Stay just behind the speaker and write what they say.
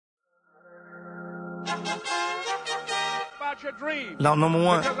About your dreams. Law number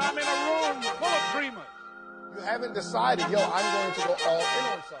one. Because I'm in a room full of dreamers. You haven't decided, yo, I'm going to go all in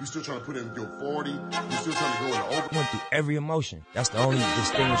on something. You're still trying to put in your 40. You're still trying to go in the over. Went through every emotion. That's the only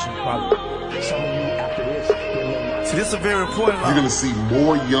distinguishing quality. Some of you after this. See, this is a very important law. You're going to see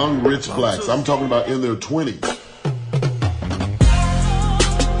more young, rich blacks. I'm talking about in their 20s.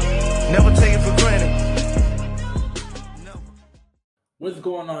 Never take it for granted. What's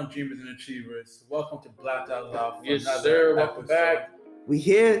going on, Dreamers and Achievers? Welcome to Blacked Out Loud. Yes, sir. Welcome back. We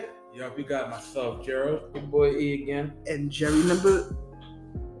here. Yeah, we got myself, Gerald. Your boy E again. And Jerry number.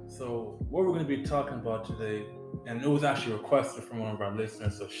 So, what we're going to be talking about today, and it was actually requested from one of our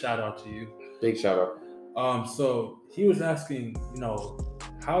listeners, so shout out to you. Big shout out. So he was asking,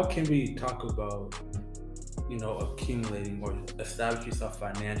 how can we talk about, accumulating or establish yourself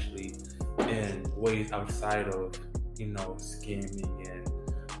financially in ways outside of, scamming and,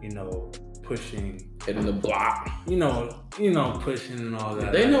 pushing, hitting the block, pushing and all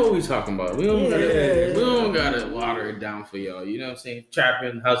that. They know what we talking about. We don't gotta water it down for y'all. You know what I'm saying?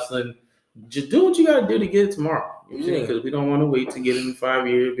 Trapping, hustling. Just do what you gotta do to get it tomorrow. You know what I'm saying? Because we don't want to wait to get it in 5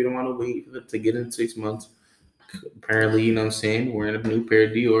 years. We don't want to wait to get it in 6 months. Apparently, you know what I'm saying? Wearing a new pair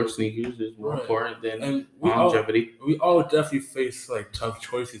of Dior sneakers is more important than longevity. We all definitely face tough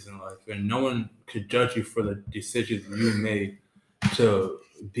choices in life, and no one could judge you for the decisions you made to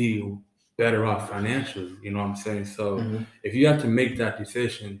be better off financially. You know what I'm saying? So if you have to make that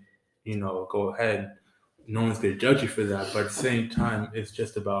decision, go ahead. No one's gonna judge you for that, but at the same time, it's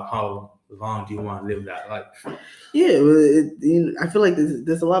just about how long do you want to live that life. Yeah, I feel like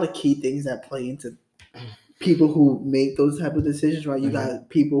there's a lot of key things that play into people who make those type of decisions, right? You got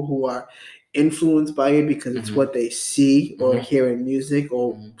people who are influenced by it because it's what they see or hear in music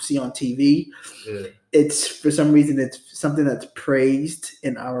or see on TV. Yeah. It's for some reason it's something that's praised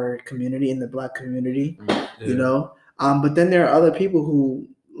in our community, in the Black community, But then there are other people who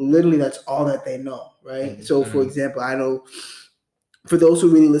literally that's all that they know, right? So, for example, I know for those who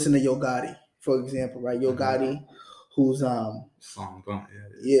really listen to Yo Gotti, for example, right? Yo Gotti, who's song bump,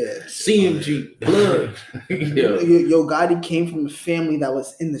 CMG blood. Yo Gotti came from a family that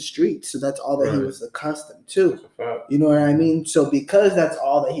was in the streets, so that's all that he was accustomed to. You know what I mean? So because that's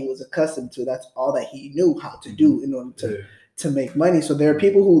all that he was accustomed to, that's all that he knew how to do in order to make money. So there are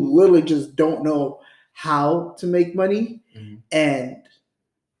people who literally just don't know how to make money, and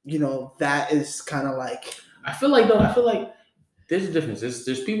that is kind of like. I feel like there's a difference.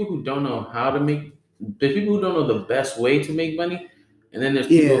 There's people who don't know how to make. There's people who don't know the best way to make money, and then there's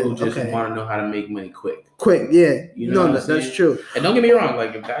people who just want to know how to make money quick. That's true. And don't get me wrong,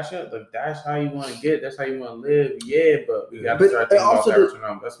 if that's how you want to get, that's how you want to live. Yeah, but you got to start thinking about that return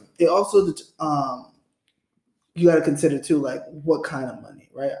on investment. It also, you got to consider too, what kind of money,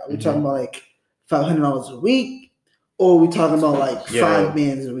 right? Are we talking about $500 a week? Or are we talking about $5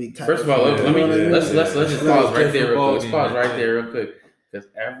 million a week? First of all, let's just pause right there real quick. Let's pause right there real quick. Because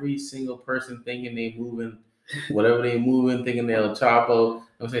every single person thinking they moving, whatever they moving, thinking they're El Chapo.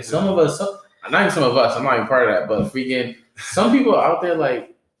 I'm saying some of us, not even some of us, I'm not even part of that, but freaking some people out there,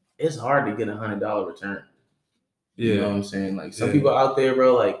 it's hard to get $100 return. You know what I'm saying? Some people out there,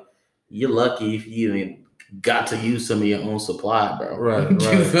 bro, you're lucky if you even got to use some of your own supply, bro. Right.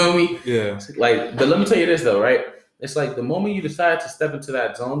 You feel me? Yeah. But let me tell you this though, right? It's the moment you decide to step into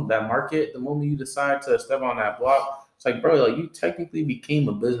that zone, that market, the moment you decide to step on that block, it's bro, you technically became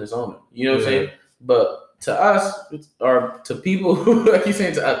a business owner. You know what I'm saying? But to us, or to people who, I keep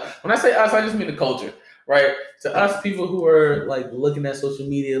saying to us, when I say us, I just mean the culture, right? To us, people who are looking at social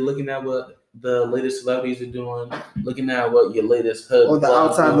media, looking at what the latest celebrities are doing, looking at what your latest hood. Or the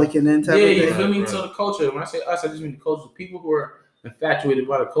outside looking in type of thing. You feel me? So the culture, when I say us, I just mean the culture. People who are infatuated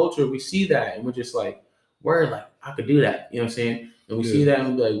by the culture, we see that and we're just word, I could do that. You know what I'm saying? And we see that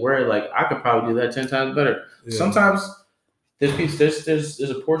and we be word, I could probably do that 10 times better. Yeah. Sometimes there's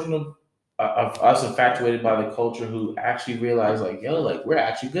a portion of us infatuated by the culture who actually realize we're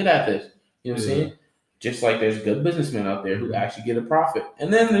actually good at this. You know what I'm saying? Just there's good businessmen out there who actually get a profit.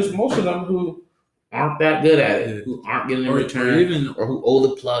 And then there's most of them who aren't that good at it, who aren't getting a return or who owe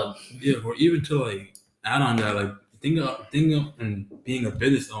the plug. Yeah, or even to add on that, think of and being a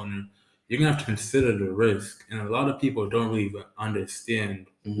business owner, you're gonna have to consider the risk, and a lot of people don't really understand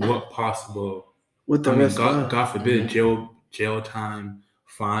what possible. What the risk? God forbid, jail time,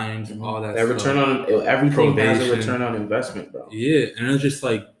 fines, all that. That return on everything has a return on investment, bro. Yeah, and it's just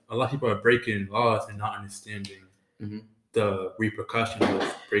a lot of people are breaking laws and not understanding the repercussions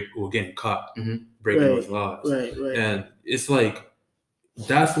of getting caught breaking those laws. Right. And it's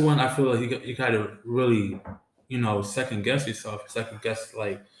that's the one I feel you got to really second guess yourself, second guess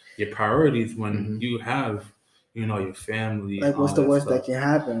your priorities when you have, you know, your family. Like, what's the worst that can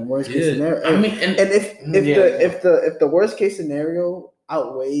happen? Worst case scenario. I mean, and if the worst case scenario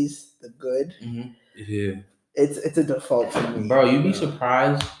outweighs the good, it's a default for me. Bro, you'd be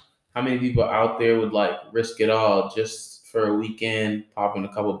surprised how many people out there would like risk it all just for a weekend, popping a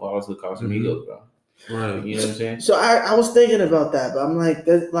couple bottles of Casamigos, bro. Right. You know what I'm saying? So I was thinking about that, but I'm like,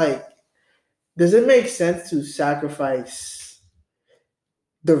 does it make sense to sacrifice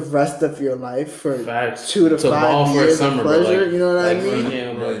the rest of your life for 2 to 5 years of pleasure? You know what I mean?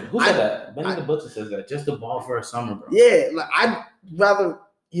 Yeah, who said that? Benny the Butcher says that. Just the ball for a summer, bro. Yeah, like I'd rather,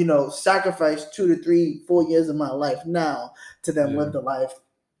 you know, sacrifice 2 to 3, 4 years of my life now to then live the life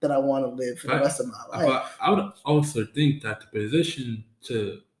that I want to live for the rest of my life. But I would also think that the position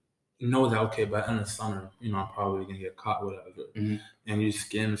to know that, okay, by the end of summer, you know, I'm probably going to get caught, whatever. And you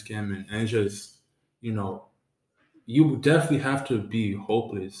scamming. And it's just, you know, you definitely have to be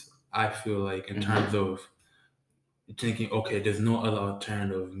hopeless, I feel like, in terms of thinking, okay, there's no other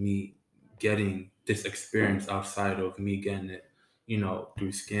alternative of me getting this experience outside of me getting it, you know,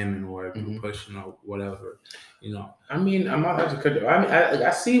 through scamming or through pushing or whatever, you know. I mean, I'm not going to cut it. I mean,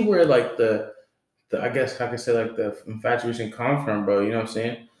 I see where, like, the I guess I could say, like, the infatuation comes from, bro. You know what I'm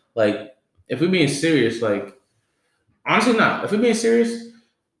saying? Like, if we're being serious, like, honestly, not. If we're being serious,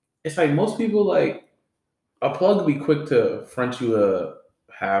 it's like most people, like, a plug would be quick to front you a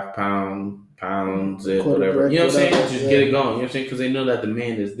pound, zip, whatever. You know what I'm saying? Just get it going. You know what I'm saying? Because they know that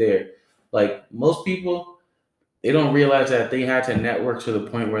demand is there. Like, most people, they don't realize that they had to network to the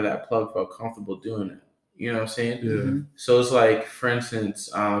point where that plug felt comfortable doing it. You know what I'm saying? Yeah. So it's like, for instance,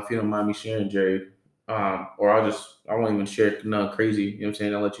 if you don't mind me sharing, Jerry, or I won't even share nothing crazy. You know what I'm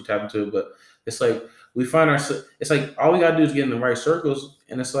saying? I'll let you tap into it. But it's like, we find ourselves, it's like, all we got to do is get in the right circles.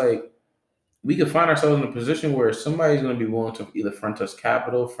 And it's like, we could find ourselves in a position where somebody's going to be willing to either front us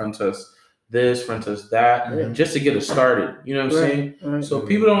capital, front us this, front us that, just to get us started. You know what I'm saying? Right. So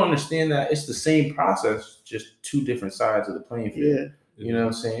people don't understand that it's the same process, just 2 different sides of the playing field. Yeah. You know what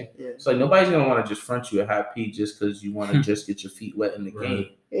I'm saying? Yeah. It's like nobody's going to want to just front you a high P just because you want to just get your feet wet in the game.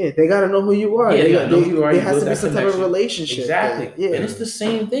 Yeah, they got to know who you are. Yeah, they got to know who you are. There has to be some type of relationship. Exactly. Yeah. And it's the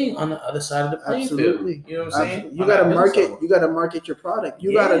same thing on the other side of the playing field. You know what I'm saying? You got to market. You got to market your product.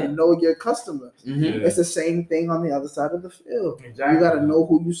 You got to know your customers. It's the same thing on the other side of the field. Exactly. You got to know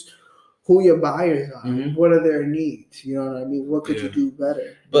who your buyers are. What are their needs? You know what I mean? What could you do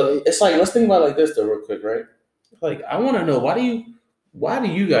better? But it's like, let's think about it like this though, real quick, right? Like, I want to know, why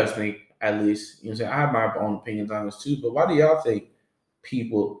do you guys think, at least, you know what I'm saying? I have my own opinions on this too, but why do y'all think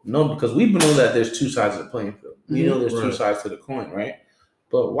people know? Because we know that there's 2 sides of the playing field. We know there's 2 sides to the coin, right?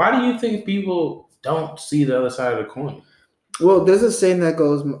 But why do you think people don't see the other side of the coin? Well, there's a saying that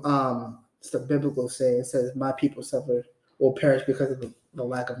goes, it's a biblical saying. It says, my people suffer or perish because of the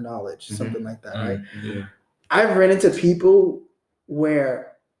lack of knowledge, something like that, right? Yeah. I've run into people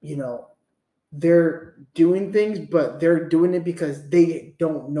where, you know, they're doing things, but they're doing it because they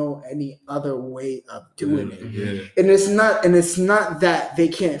don't know any other way of doing it. Yeah. And it's not that they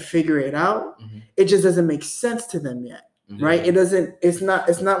can't figure it out. It just doesn't make sense to them yet. Right? It's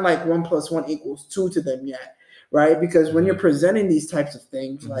not like 1 + 1 = 2 to them yet. Right? Because when you're presenting these types of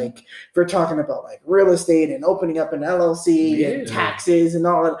things, like if we're talking about like real estate and opening up an LLC and taxes and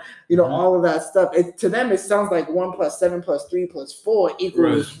all of, you know, all of that stuff, to them, it sounds like 1 + 7 + 3 + 4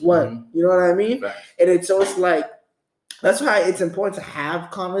 = 1. You know what I mean? Right. And it's like, that's why it's important to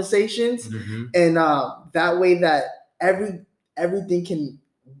have conversations and that way that everything can,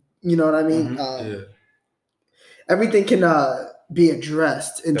 you know what I mean? Everything can be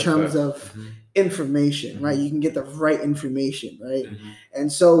addressed in terms of information, right? You can get the right information, right?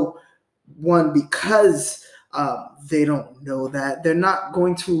 And so, because they don't know that, they're not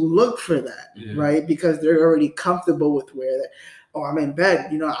going to look for that, right? Because they're already comfortable with where I'm in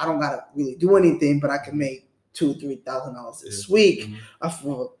bed, you know, I don't gotta really do anything, but I can make $2,000-$3,000 this week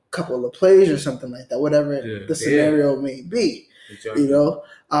for a couple of plays or something like that, whatever the scenario may be, you know?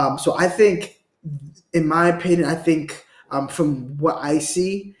 So I think, in my opinion, from what I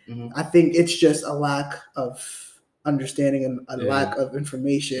see, I think it's just a lack of understanding and a lack of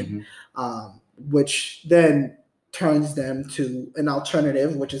information, which then turns them to an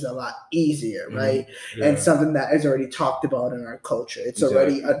alternative, which is a lot easier, right? And something that is already talked about in our culture. It's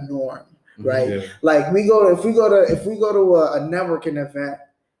already a norm, right? Like if we go to a networking event,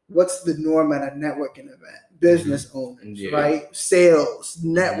 what's the norm at a networking event? Business owners, right? Sales,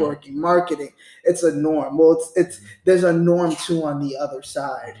 networking, marketing. It's a norm. Well, there's a norm too on the other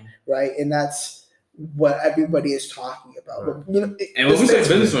side, right? And that's what everybody is talking about. But, you know, and when we say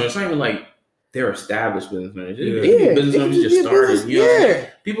business owners, it's not even like they're established businessmen. Yeah, businessmen who just started. You know,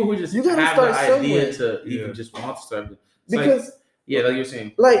 people who just you gotta have start the idea somewhere. to even just want to start. Because like you're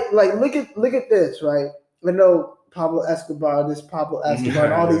saying, like look at this, right? I know Pablo Escobar,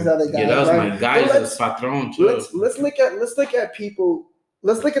 and all these other guys. Yeah, that was right? my guys as patron too. Let's look at people.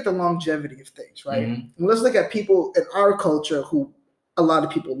 Let's look at the longevity of things, right? And let's look at people in our culture who a lot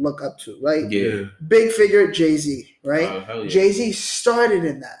of people look up to, right? Yeah. Big figure, Jay-Z, right? Yeah. Jay-Z started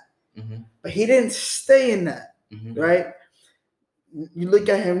in that, but he didn't stay in that, right? You look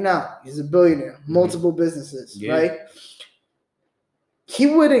at him now; he's a billionaire, multiple businesses, right? He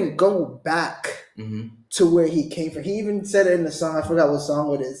wouldn't go back to where he came from. He even said it in the song. I forgot what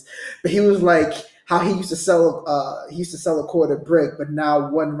song it is, but he was like how he used to sell a quarter brick, but now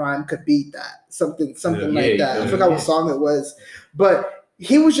one rhyme could beat that. Something like that. I forgot what song it was, but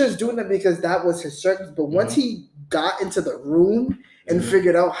he was just doing it because that was his circus. But once he got into the room and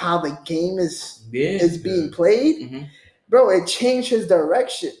figured out how the game is being played, bro, it changed his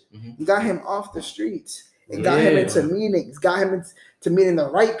direction. It got him off the streets. It got him into meetings. Got him into meeting the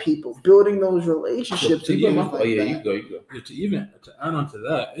right people, building those relationships. You go. To add on to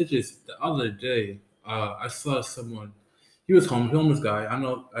that, it's just the other day I saw someone. He was homeless guy. I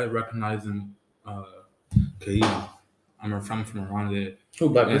know I recognize him. I'm from around there. Who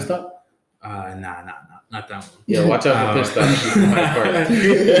Black Pit Stop? Nah, not that one. Yeah, watch out for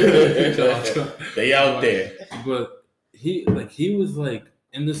Pit Stop. They out there. But he was like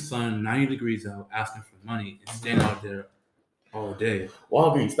in the sun, 90 degrees out, asking for money and staying out there all day.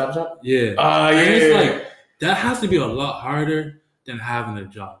 Walgreens, Stop Shop? Yeah. And it's like, that has to be a lot harder than having a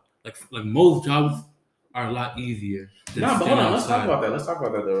job. Like most jobs are a lot easier than but hold staying on, outside. Let's talk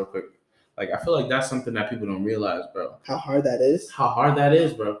about that though real quick. Like, I feel like that's something that people don't realize, bro. How hard that is?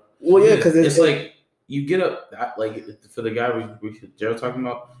 Bro. Well, yeah, because it's like you get up, like for the guy Gerald talking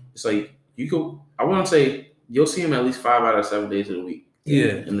about, it's like you go, I want to say you'll see him at least 5 out of 7 days of the week.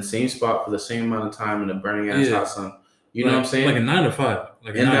 Yeah. In the same spot for the same amount of time in the burning ass hot sun. You know what I'm saying? Like a 9 to 5.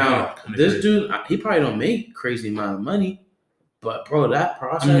 This dude, he probably don't make crazy amount of money, but bro, that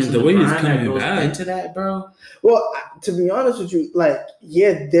process, the way he's coming goes back into that, bro. Well, to be honest with you, like,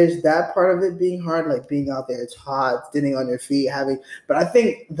 yeah, there's that part of it being hard, like being out there, it's hot, standing on your feet, but I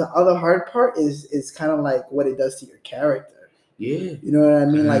think the other hard part is kind of like what it does to your character. Yeah, you know what I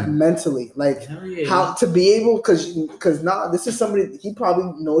mean, like mentally, like how to be able, because this is somebody, he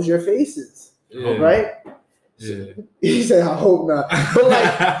probably knows your faces, right? Yeah. He said, "I hope not."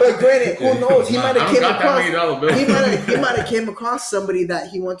 But granted, who knows? He might have came across somebody that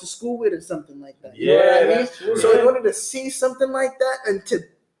he went to school with or something like that. You know what I mean? True, so in order to see something like that and to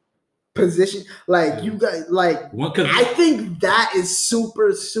position, like you guys, like I think that is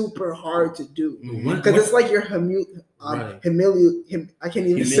super, super hard to do because it's like you're humiliating. I can't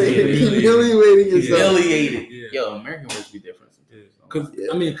even say it. Humiliating yourself. Yo, American words be different.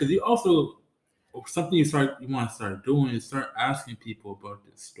 Because you also. Something you want to start doing is start asking people about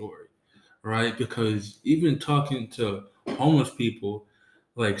this story, right? Because even talking to homeless people,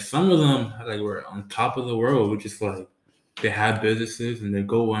 like some of them like were on top of the world, which is like they had businesses and they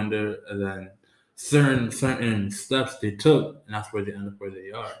go under, and then certain steps they took, and that's where they end up where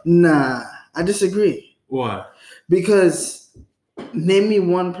they are. Nah, I disagree. Why? Because name me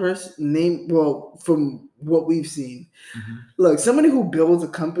one person. From what we've seen, look, somebody who builds a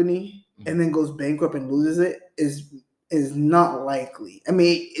company and then goes bankrupt and loses it is not likely. I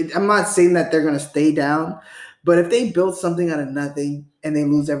mean, I'm not saying that they're going to stay down, but if they build something out of nothing and they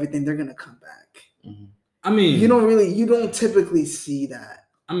lose everything, they're going to come back. I mean, you don't typically see that.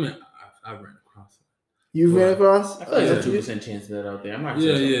 I mean, I ran across it. You ran across? I feel like there's a 2% chance of that out there. I'm not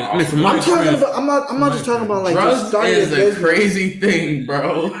sure. Yeah. I mean, from my I'm not just talking about like drugs is a crazy thing,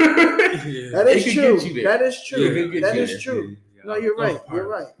 bro. That is true. That is true. That is true. No, you're right. You're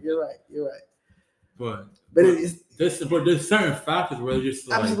right. But there's certain factors where it's just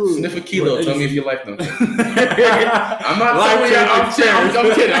like absolutely. Sniff a kilo. Tell me if you like them. I'm not telling you.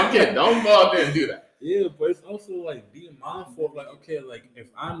 I'm kidding. Don't go out there and do that. Yeah, but it's also like being mindful of like, okay, like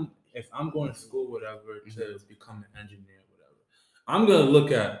if I'm going to school, whatever, to become an engineer, whatever, I'm gonna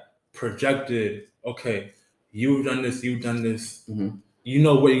look at projected. Okay, you've done this. You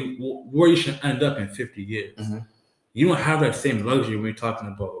know where you should end up in 50 years. You don't have that same luxury when you're talking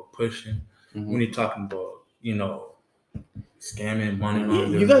about pushing, when you're talking about, scamming money.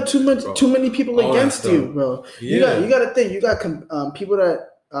 You got too many people against you, bro. Yeah. You got to think. You got people that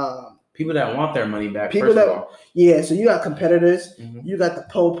people that want their money back. People first that, of all. yeah. So you got competitors. You got the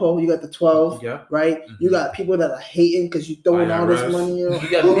popo. You got the 12. Yeah. Right. You got people that are hating because you throwing all this money. You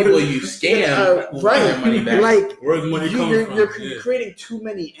got the people you scam. Right. Their money back. Like where's the money coming from? You're creating too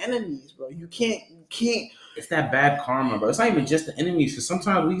many enemies, bro. You can't. It's that bad karma, bro. It's not even just the enemies. Because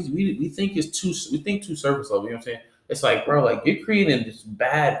sometimes we think it's too surface level. You know what I'm saying? It's like, bro, like you're creating this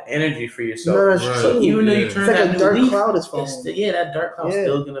bad energy for yourself. No, that's true. Even though you turn it's like that a dark new leaf, cloud is falling. that dark cloud's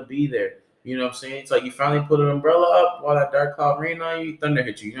still gonna be there. You know what I'm saying? It's like you finally put an umbrella up while that dark cloud rain on you, thunder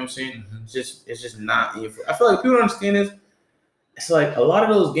hit you. You know what I'm saying? It's just not. I feel like people don't understand this. It's like a lot of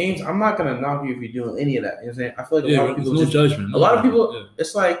those games. I'm not gonna knock you if you're doing any of that. You know what I'm saying? I feel like a lot of people. No judgment. A lot of people.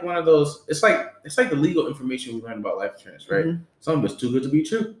 It's like one of those. It's like the legal information we learn about life insurance, right? Some of it's too good to be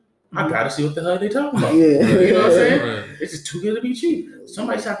true. I gotta see what the hell they talking about. Yeah. You know what I'm saying? Right. It's just too good to be cheap.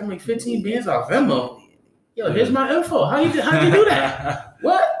 Somebody's trying to make 15 bands off Venmo. Yo, here's my info. How you do that?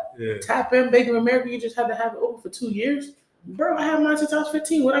 What? Yeah. Tap in Bank of America. You just had to have it open for 2 years, bro. I had mine since I was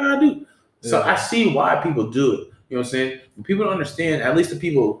 15. What I gotta do? So I see why people do it. You know what I'm saying? When people don't understand, at least the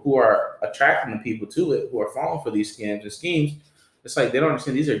people who are attracting the people to it, who are falling for these scams and schemes, it's like they don't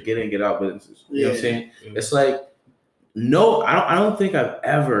understand these are get in, get out businesses. You know what I'm saying? Yeah. It's like, no, I don't think I've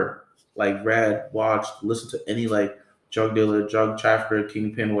ever like read, watched, listened to any like drug dealer, drug trafficker,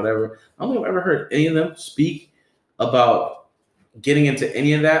 kingpin, whatever. I don't think I've ever heard any of them speak about getting into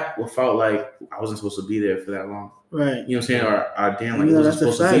any of that without like I wasn't supposed to be there for that long. Right. You know what I'm saying? Or damn, like it wasn't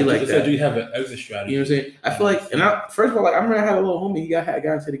supposed to be like that. Do you have an exit strategy? You know what I'm saying? I feel like, and first of all, like I remember I had a little homie, he got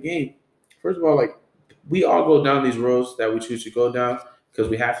into the game. First of all, like we all go down these roads that we choose to go down because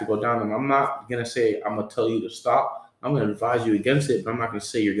we have to go down them. I'm not gonna say I'm gonna tell you to stop. I'm going to advise you against it, but I'm not going to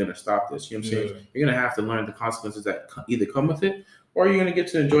say you're going to stop this. You know what I'm saying? You're going to have to learn the consequences that either come with it, or you're going to get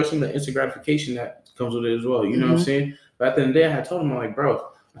to enjoy some of the instant gratification that comes with it as well. You know what I'm saying? But at the end of the day, I told him, I'm like, bro,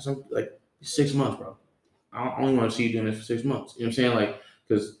 I said, like 6 months, bro. I only want to see you doing this for 6 months. You know what I'm saying? Like,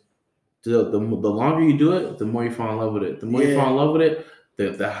 because the longer you do it, the more you fall in love with it. The more you fall in love with it,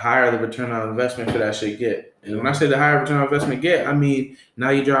 the higher the return on investment for that shit get. And when I say the higher return on investment get, I mean now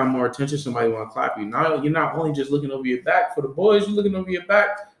you draw more attention. Somebody want to clap you. Now you're not only just looking over your back for the boys, you're looking over your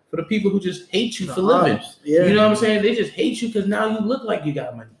back for the people who just hate you for living. Yeah. You know what I'm saying? They just hate you because now you look like you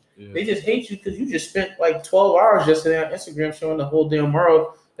got money. Yeah. They just hate you because you just spent like 12 hours yesterday on Instagram showing the whole damn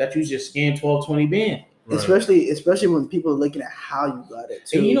world that you just scanned 12, 20 band. Right. Especially when people are looking at how you got it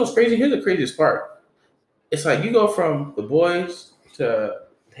too. And you know what's crazy? Here's the craziest part. It's like you go from the boys to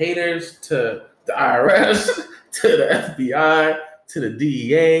haters to the IRS to the FBI to the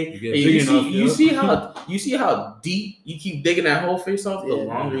DEA. You see how deep you keep digging that whole face off the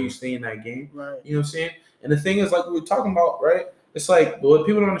longer you stay in that game. Right. You know what I'm saying? And the thing is, like we were talking about, right? It's like what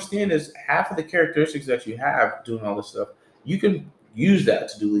people don't understand is half of the characteristics that you have doing all this stuff, you can use that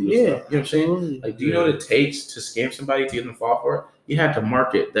to do legal stuff. You know what I'm saying? Like, do you know what it takes to scam somebody to get them to fall for it? You had to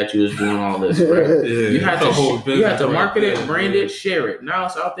market that you was doing all this, right? You had to market it, brand it, share it. Now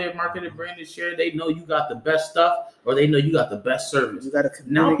it's out there, marketed, branded, share. They know you got the best stuff, or they know you got the best service. You got to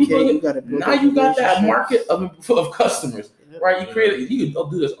communicate. Now you got that market of customers, right? You create. You can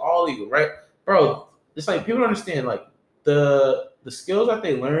do this all legal, right, bro? It's like people don't understand, like the skills that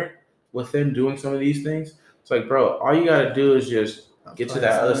they learn within doing some of these things. It's like, bro, all you got to do is just get to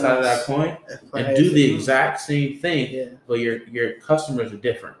that other side of that coin and do the exact same thing, but your customers are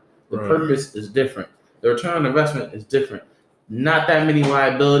different. The purpose is different. The return on investment is different. Not that many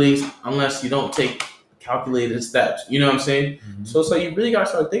liabilities unless you don't take calculated steps. You know what I'm saying? Mm-hmm. So it's like you really got to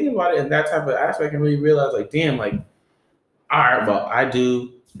start thinking about it in that type of aspect and really realize, like, damn, like, all right, well, I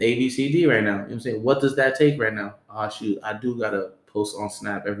do A, B, C, D right now. You know what I'm saying? What does that take right now? Oh, shoot, I do got to post on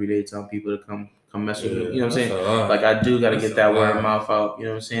Snap every day telling people to come mess with me. You know what I'm saying? Like, I do got to get that word of mouth out. You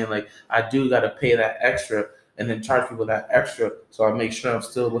know what I'm saying? Like, I do got to pay that extra and then charge people that extra so I make sure I'm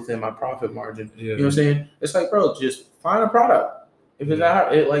still within my profit margin. Yeah. You know what I'm saying? It's like, bro, just find a product. If it's that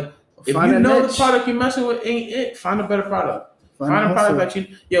hard, if you know the product you're messing with ain't it, find a better product. Find a product that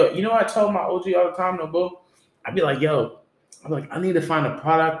you know, I tell my OG all the time, no boo. I'd be like, I need to find a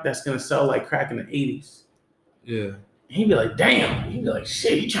product that's going to sell like crack in the 80s. Yeah. And he'd be like, damn. He'd be like,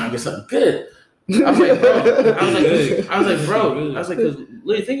 shit, you trying to get something good. I was like, bro. Because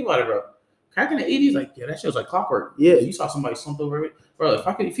literally think about it, bro. Crack in the 80s, like, yeah, that shit was like clockwork. Yeah. You saw somebody slumped over it. Bro,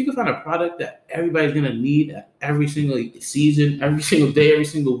 if you could find a product that everybody's going to need every single season, every single day, every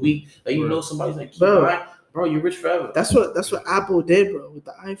single week, that you know somebody's like, bro, you're rich forever. That's what Apple did, bro, with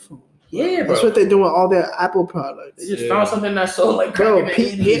the iPhone. Yeah, bro. That's what they're doing with all their Apple products. They just found something that sold like crack in the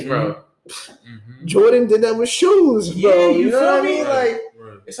 80s, bro. Mm-hmm. Jordan did that with shoes, bro. Yeah, you know feel what I me? mean? Like,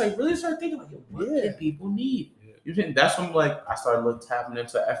 it's like really start thinking like, what do people need? Yeah. You think that's when like I started tapping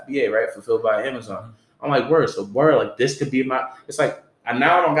into FBA, right? Fulfilled by Amazon. I'm like, word. So like this could be my. It's like I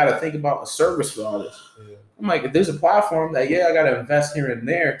now don't got to think about a service for all this. Yeah. I'm like, if there's a platform that I got to invest here and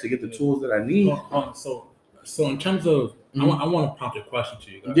there to get the tools that I need. So in terms of, I want to prompt a question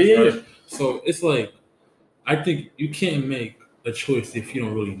to you guys. Yeah. Right? So it's like, I think you can't make a choice if you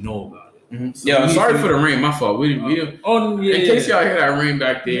don't really know about it. Mm-hmm. So I'm sorry for the rain. My fault. We in case y'all hear that rain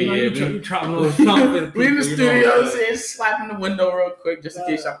back there, we in the studio, saying slapping the window real quick, just in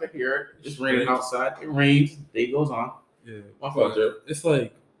case y'all could hear it. It's raining outside. It rains. Day goes on. Yeah, my fault, Joe. It's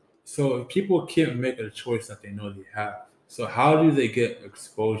like, so if people can't make a choice that they know they have, so how do they get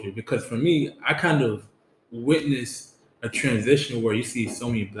exposure? Because for me, I kind of witnessed a transition where you see so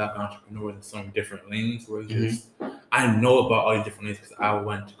many Black entrepreneurs in so many different lanes where just I know about all these different lanes because I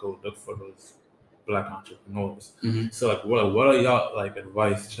went to go look for those Black entrepreneurs. Mm-hmm. So like what are y'all like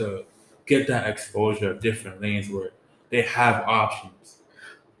advice to get that exposure of different lanes where they have options?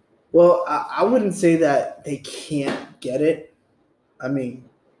 Well, I wouldn't say that they can't get it. I mean,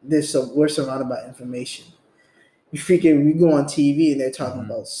 we're surrounded by information. We go on TV and they're talking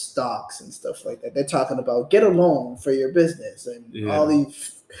about stocks and stuff like that. They're talking about get a loan for your business and all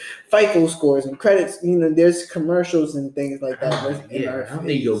these FICO scores and credits. There's commercials and things like that. I don't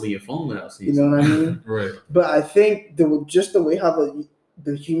think you'll be your phone without seeing. You know what I mean? Right. But I think the way how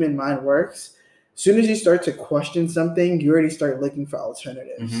the human mind works, as soon as you start to question something, you already start looking for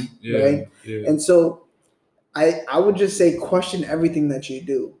alternatives, right? Yeah. And so I would just say question everything that you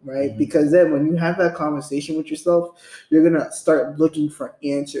do, right? Mm-hmm. Because then when you have that conversation with yourself, you're going to start looking for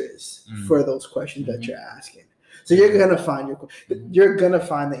answers for those questions that you're asking. So you're going to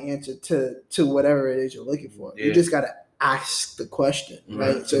find the answer to whatever it is you're looking for. Yeah. You just got to ask the question,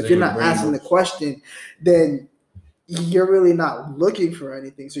 right? So if you're not asking the question, then you're really not looking for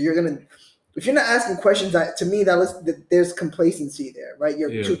anything. So if you're not asking questions, to me, there's complacency there, right?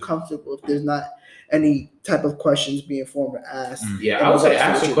 You're too comfortable if there's not any type of questions being formed or asked. Yeah, I would say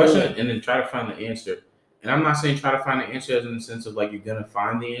ask the question and then try to find the answer. And I'm not saying try to find the answer as in the sense of like you're gonna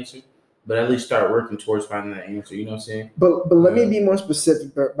find the answer, but at least start working towards finding that answer. You know what I'm saying? But let me be more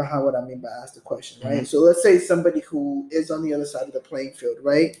specific behind what I mean by ask the question, right? Mm-hmm. So let's say somebody who is on the other side of the playing field,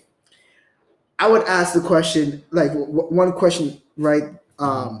 right? I would ask the question, like one question, right?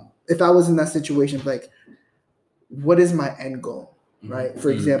 If I was in that situation, like, what is my end goal? Right. For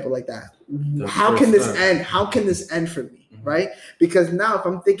example, like that. How can this end? How can this end for me? Right. Because now if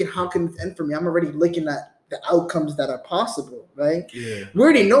I'm thinking, how can this end for me? I'm already looking at the outcomes that are possible. Right. Yeah. We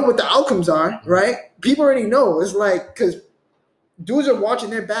already know what the outcomes are. Right. People already know. It's like, because dudes are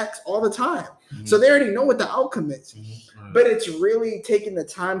watching their backs all the time. So they already know what the outcome is. But it's really taking the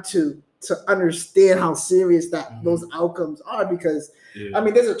time to understand how serious those outcomes are, because I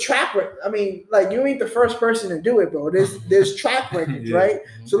mean, there's a track record. I mean, like, you ain't the first person to do it, bro. There's track records, right?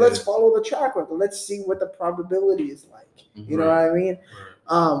 So let's follow the track record. Let's see what the probability is like. You know what I mean?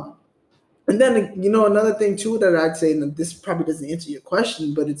 And then another thing too that I'd say, and this probably doesn't answer your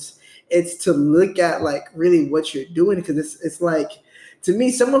question, but it's to look at like really what you're doing, because it's like, to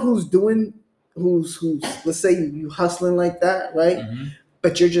me, someone who's let's say you hustling like that, right?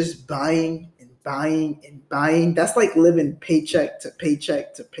 But you're just buying and buying and buying. That's like living paycheck to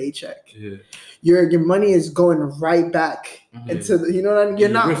paycheck to paycheck. Yeah. Your money is going right back into you know what I mean? You're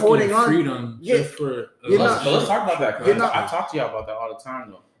not holding on. Freedom let's talk about that. I talk to y'all about that all the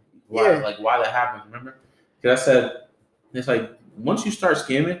time though. Why that happens, remember? Because I said it's like once you start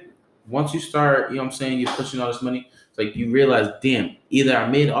scamming, once you start, you know what I'm saying, you're pushing all this money, it's like you realize, damn, either I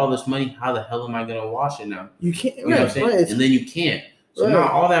made all this money, how the hell am I gonna wash it now? You can't, you know what I'm saying? Right. And then you can't. So now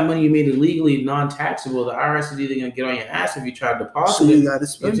all that money you made illegally, non-taxable, the IRS is either going to get on your ass if you try to deposit it. So you got to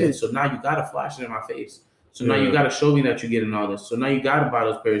spend it. So now you got to flash it in my face. So now you got to show me that you're getting all this. So now you got to buy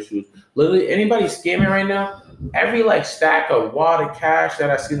those pair of shoes. Literally, anybody scamming right now, every like stack of wad of cash that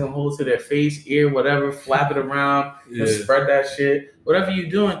I see them hold to their face, ear, whatever, flap it around, spread that shit. Whatever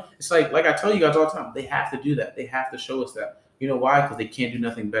you're doing, it's like I tell you guys all the time, they have to do that. They have to show us that. You know why? Because they can't do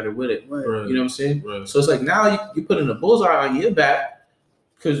nothing better with it. Right. You know what I'm saying? Right. So it's like now you put in a bullseye on your back,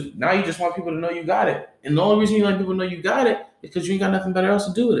 because now you just want people to know you got it. And the only reason you let people know you got it is because you ain't got nothing better else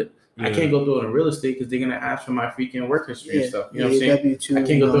to do with it. Yeah. I can't go through it in real estate because they're going to ask for my freaking work history and stuff. You know what I'm saying? W2, I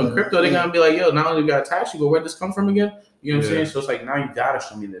can't go through it in crypto. They're going to be like, yo, not only got a tax, you go, where'd this come from again? You know what I'm saying? So it's like, now you got to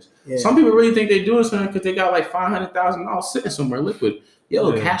show me this. Yeah. Some people really think they're doing something because they got like $500,000 sitting somewhere liquid.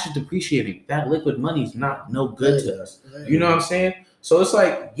 Yo, cash is depreciating. That liquid money is no good to us. You know what I'm saying? So it's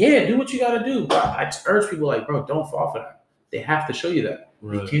like, do what you got to do. But I urge people like, bro, don't fall for that. They have to show you that.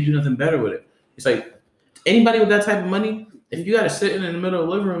 Right. You can't do nothing better with it. It's like anybody with that type of money, if you got to sit in the middle of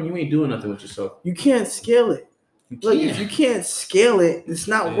the living room, you ain't doing nothing with yourself. You can't scale it. Look, if you can't scale it, it's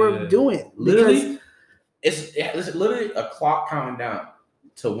not worth doing. Literally, it's literally a clock counting down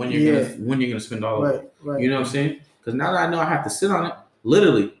to when you're gonna spend all of it. Right. You know what I'm saying? Because now that I know I have to sit on it,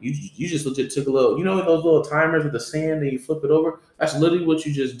 literally, you just legit took a little. You know those little timers with the sand and you flip it over? That's literally what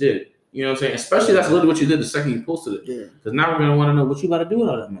you just did. You know what I'm saying? Especially that's literally what you did the second you posted it. Because now we're gonna want to know what you got to do with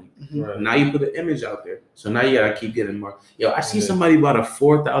all that money. Right. Now you put an image out there, so now you gotta keep getting more. Yo, I see somebody bought a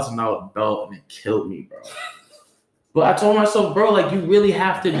 $4,000 belt and it killed me, bro. But I told myself, bro, like you really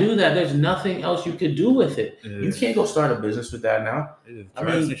have to do that. There's nothing else you could do with it. You can't go start a business with that now. I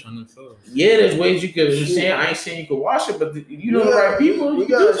mean, there's ways you could. I ain't saying you could wash it, but you know the right people. You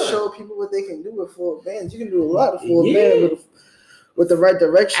gotta show people what they can do with full bands. You can do a lot of full bands with the right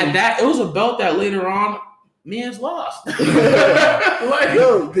direction. And it was a belt that later on, man's lost. Like,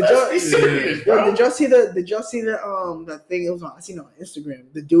 did y'all see that thing? It was I seen it on Instagram.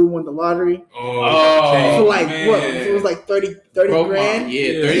 The dude won the lottery. For like what? It was like 30 grand.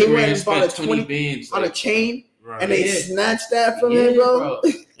 Yeah, 30 he grand. went and bought a 20 bands on a chain, and they snatched that from him, bro.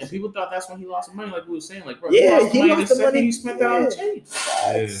 And people thought that's when he lost money, like we were saying, like, bro, he lost the money. He spent that on the chain.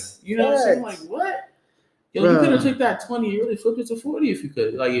 You know what I'm saying? Like, what? Yo, you could have took that 20 and really flipped it to 40 if you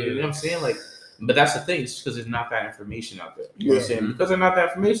could. Like, you know what I'm saying? Like, but that's the thing. It's because there's not that information out there. You know what I'm saying? Because there's not that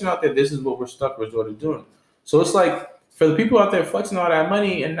information out there, this is what we're stuck resorted doing. So it's like, for the people out there flexing all that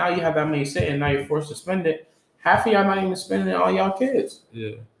money, and now you have that money sitting, and now you're forced to spend it, half of y'all not even spending it on y'all kids.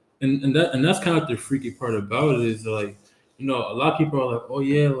 Yeah. And that's kind of the freaky part about it is like, you know, a lot of people are like, oh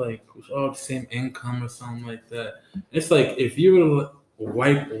yeah, like we all have the same income or something like that. It's like if you were to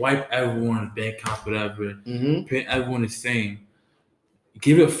wipe everyone's bank accounts, whatever, pay everyone the same,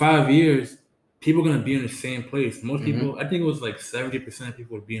 give it 5 years, people are gonna be in the same place. Most people, I think it was like 70% of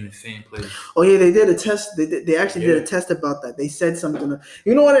people would be in the same place. Oh yeah, they did a test. They actually did a test about that. They said something.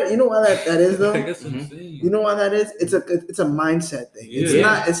 You know what? You know why that is though. That's insane. You know why that is? It's a mindset thing.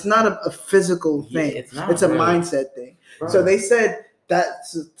 It's not a physical thing. It's a mindset thing. Right. So they said that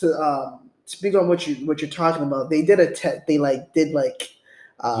to speak on what you're talking about. They did a test. They did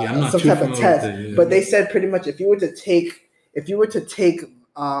some type of test. But they said pretty much if you were to take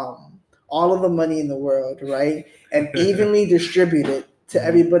all of the money in the world, right, and evenly distribute it to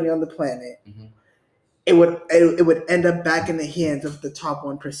everybody on the planet, it would end up back in the hands of the top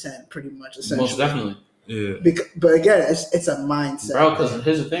 1%, pretty much, essentially. Most definitely. Yeah. But again, it's a mindset, bro. Because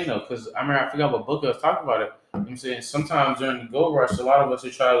here's the thing, though. Because I forgot what book I was talking about it. You know what I'm saying? Sometimes during the gold rush, a lot of us are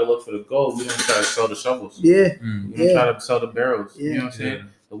trying to look for the gold. We don't try to sell the shovels. Yeah. We don't try to sell the barrels. Yeah. You know what I'm saying?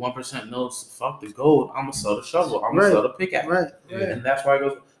 The 1% knows, fuck the gold. I'm gonna sell the shovel. I'm gonna sell the pickaxe. Right. And that's why it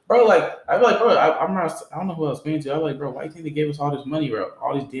goes. Bro, like, I be like, bro, I don't know who else been to. I'm like, bro, why do you think they gave us all this money, bro?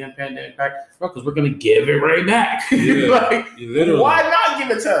 All these damn pandemic pack, bro, because we're going to give it right back. Like, why not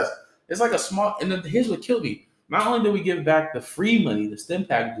give it to us? It's like a small, and then here's what killed me. Not only did we give back the free money, the STEM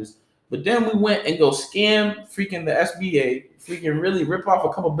packages, but then we went and go scam freaking the SBA, freaking really rip off a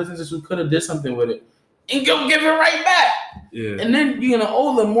couple businesses who could have did something with it, and go give it right back. Yeah. And then you're gonna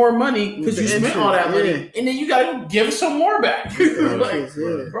owe them more money because you spent all that money, and then you gotta give some more back.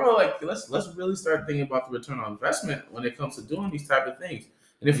 Bro, like let's really start thinking about the return on investment when it comes to doing these type of things.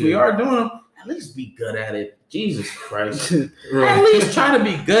 And if we are doing them, at least be good at it. Jesus Christ, at least try to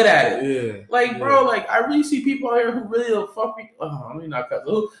be good at it. Yeah. Like, bro, like I really see people out here who really will fuck me. Oh, let me not cut.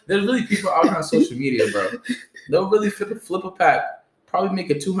 There's really people out here on social media, bro. They'll really flip a pack, probably make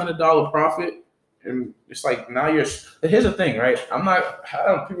a $200 profit. And it's like now here's the thing, right? People are like,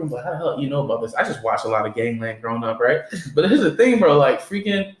 how the hell you know about this? I just watched a lot of Gangland growing up, right? But here's the thing, bro, like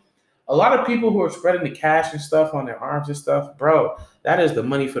freaking a lot of people who are spreading the cash and stuff on their arms and stuff, bro, that is the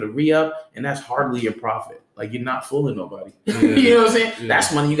money for the re-up, and that's hardly your profit. Like you're not fooling nobody. You know what I'm saying? Yeah.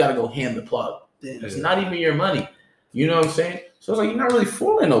 That's money you gotta go hand the plug. It's not even your money. You know what I'm saying? So it's like you're not really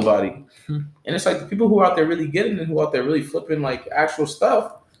fooling nobody. And it's like the people who are out there really getting it, who out there really flipping like actual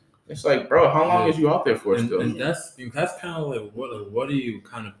stuff. It's like, bro, how long is you out there for still? And that's kind of like what are you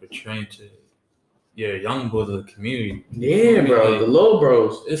kind of portraying to your young boys of the community? Yeah, bro, like, the little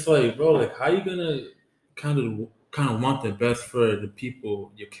bros. It's like, bro, like how you gonna kind of want the best for the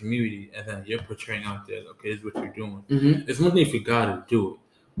people, your community, and then you're portraying out there, okay, this is what you're doing. It's one thing if you gotta do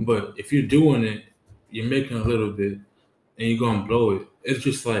it, but if you're doing it, you're making a little bit, and you're gonna blow it. It's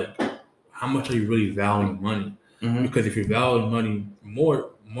just like, how much are you really valuing money? Because if you value money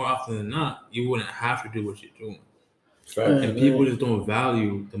more often than not, you wouldn't have to do what you're doing. Right. And people just don't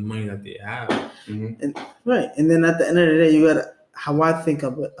value the money that they have. And, right. And then at the end of the day, you gotta, how I think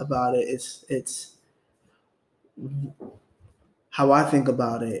about it, it's how I think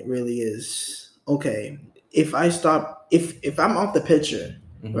about it really is, okay, if I'm off the picture,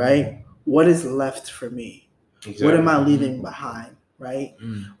 right, what is left for me? Exactly. What am I leaving behind, right?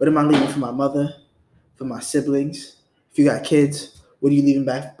 What am I leaving for my mother, for my siblings? If you got kids, what are you leaving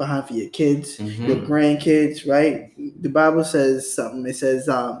back behind for your kids, your grandkids, right? The Bible says something. It says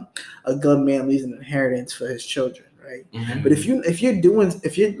a good man leaves an inheritance for his children, right? But if you're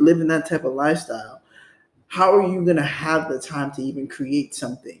living that type of lifestyle, how are you gonna have the time to even create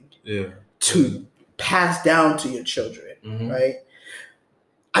something to pass down to your children, right?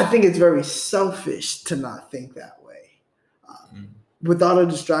 I think it's very selfish to not think that way. With all the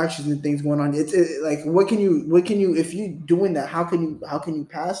distractions and things going on, it's like what can you if you're doing that, how can you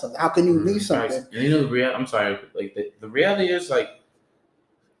pass something? How can you leave something? And you know, I'm sorry, like the reality is like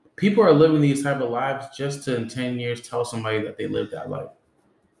people are living these type of lives just to in 10 years tell somebody that they lived that life.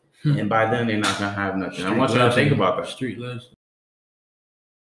 And by then they're not gonna have nothing. I want you to think about that. Street legend.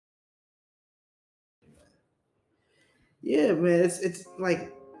 Yeah, man, it's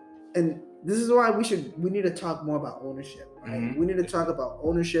like, and this is why we need to talk more about ownership, right? We need to talk about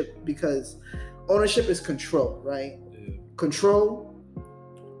ownership because ownership is control, right? Control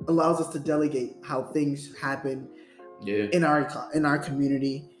allows us to delegate how things happen in our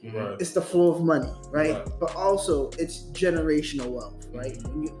community. It's the flow of money, right? But also it's generational wealth, right?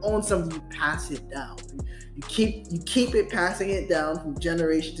 When you own something, you pass it down. You keep it passing it down from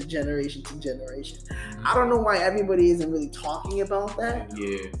generation to generation to generation. I don't know why everybody isn't really talking about that.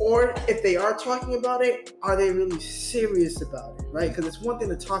 Or if they are talking about it, are they really serious about it, right? Because it's one thing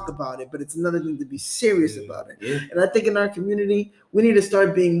to talk about it, but it's another thing to be serious about it. And I think in our community, we need to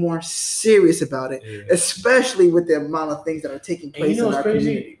start being more serious about it, especially with the amount of things that are taking place in our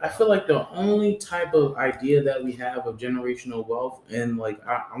community. I feel like the only type of idea that we have of generational wealth, and like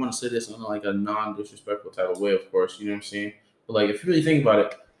I want to say this on like a non-disrespectful type of way, of course, you know what I'm saying? But like if you really think about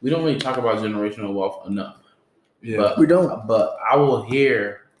it, we don't really talk about generational wealth enough. But we don't. But I will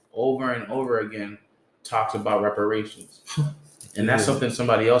hear over and over again talks about reparations. And that's something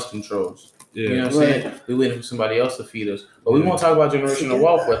somebody else controls. You know what I'm saying? We waiting for somebody else to feed us. But we won't talk about generational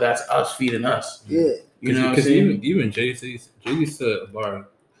wealth, but that's us feeding us. You know what I'm saying? Even Jay-Z said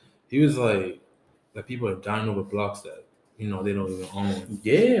about, he was like people are dying over blocks that, you know, they don't even own.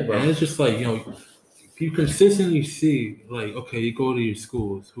 Bro. And it's just like, you know, you consistently see, like, okay, you go to your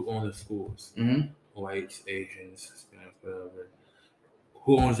schools, who own the schools? Whites, Asians, Hispanics, whatever.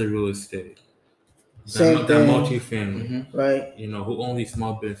 Who owns the real estate? Same that thing. multifamily, right? You know, who owns these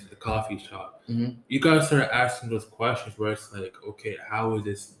small businesses, the coffee shop? You gotta start asking those questions where it's like, okay, how is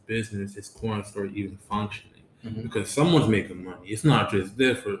this business, this corner store even functioning? Because someone's making money. It's not just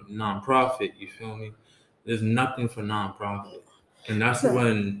there for nonprofit. You feel me? There's nothing for nonprofit, and that's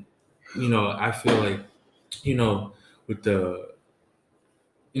when, you know, I feel like, you know, with the,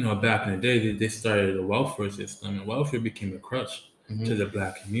 you know, back in the day, they started a welfare system, and welfare became a crutch to the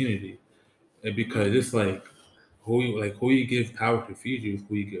Black community. And because it's like who you give power to feed you is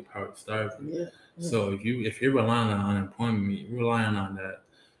who you give power to starve you. So if you're relying on unemployment, you're relying on that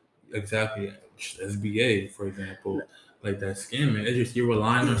exactly SBA, for example, like that scamming. It's just you're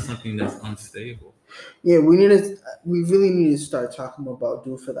relying on something that's unstable. Yeah, we really need to start talking about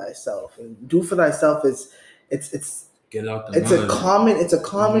do for thyself. And do for thyself is it's get out the it's a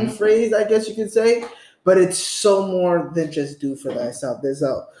common phrase, I guess you could say, but it's so more than just do for thyself.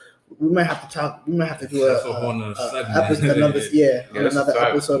 We might have to do another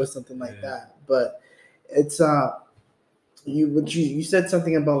episode or something like that. But it's you said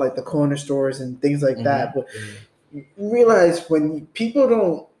something about like the corner stores and things like that, but you realize when people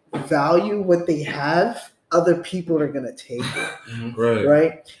don't value what they have, other people are gonna take it,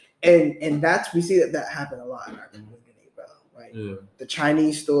 right? And we see that happen a lot in our community, bro. Right? The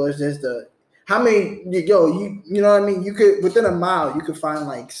Chinese stores, there's how many? You know what I mean? You could within a mile, you could find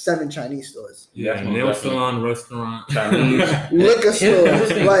like 7 Chinese stores. Nail salon, restaurant, Chinese liquor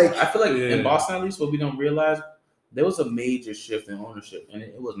stores. Like I feel like in Boston, at least, what we don't realize, there was a major shift in ownership, and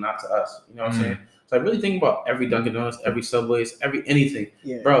it was not to us. You know what I'm saying? So I really think about every Dunkin' Donuts, every Subways, every anything,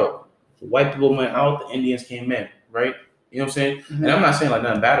 bro. White people went out, the Indians came in, right? You know what I'm saying? And I'm not saying like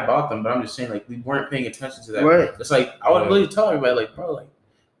nothing bad about them, but I'm just saying like we weren't paying attention to that. Right. It's like I would really tell everybody like, bro, like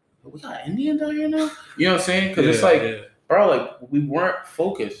we got Indian down here now. You know what I'm saying? Because it's like, bro, like we weren't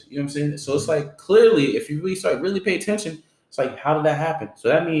focused. You know what I'm saying? So it's like clearly, if you really start really pay attention, it's like how did that happen? So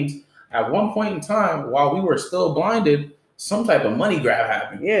that means at one point in time, while we were still blinded, some type of money grab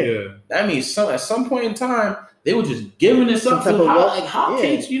happened. That means at some point in time, they were just giving us up to like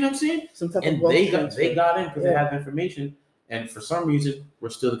hotcakes. You know what I'm saying? And they got in because they had the information. And for some reason, we're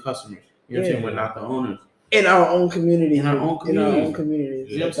still the customers. You know what I'm saying? We're not the owners. In our own community. In our own communities.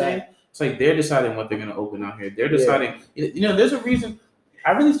 You know what I'm saying? It's like they're deciding what they're going to open out here. They're deciding. You know, there's a reason.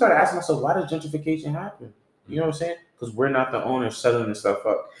 I really started asking myself, why does gentrification happen? You know what I'm saying? Because we're not the owners selling this stuff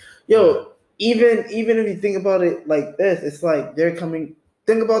up. Yo, even if you think about it like this, it's like they're coming.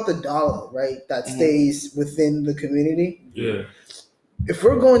 Think about the dollar, right? That stays within the community. Yeah. If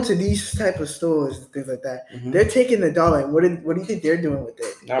we're going to these type of stores and things like that, they're taking the dollar. And what do you think they're doing with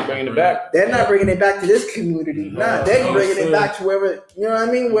it? Not bringing it back. They're not bringing it back to this community. They're bringing it back to wherever, you know what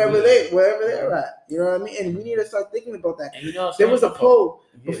I mean? Wherever they're at. You know what I mean? And we need to start thinking about that. And you know, there was a poll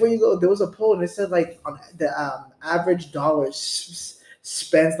before you go. There was a poll and it said like on the average dollar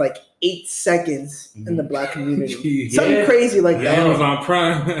spends like 8 seconds in the black community. Something crazy like that. Amazon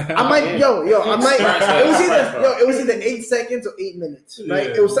Prime. I might, it was either 8 seconds or 8 minutes, right?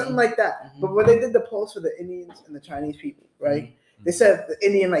 It was something like that. But when they did the polls for the Indians and the Chinese people, right? They said the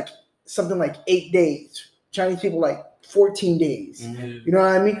Indian like something like 8 days, Chinese people like 14 days. You know what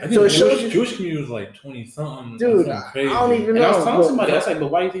I mean? I think so it shows Jewish community was like 20 something. Dude, I don't even know. And I was telling somebody, I was like,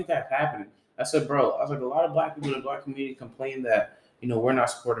 but why do you think that's happening? I said, bro, I was like, a lot of black people in the black community complain that, you know, we're not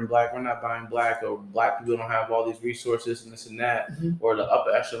supporting black, we're not buying black, or black people don't have all these resources and this and that, or the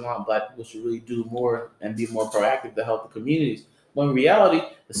upper echelon black people should really do more and be more proactive to help the communities. But in reality,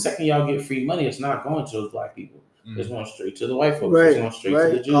 the second y'all get free money, it's not going to those black people. It's going straight to the white folks. It's going straight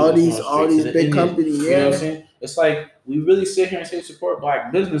to the Jews. All these big companies. You know what I'm saying? It's like we really sit here and say support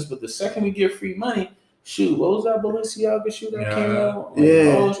black business, but the second we get free money, shoot, what was that Balenciaga shoe that came out?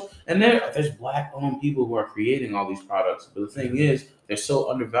 And there's black-owned people who are creating all these products. But the thing is, they're so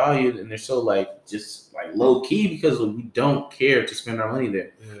undervalued and they're so like just like low-key because we don't care to spend our money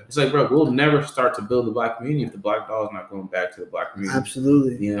there. It's like, bro, we'll never start to build the black community if the black dollar is not going back to the black community.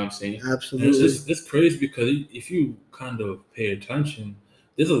 Absolutely. You know what I'm saying? Absolutely. It's crazy because if you kind of pay attention,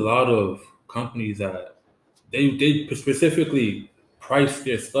 there's a lot of companies that they specifically price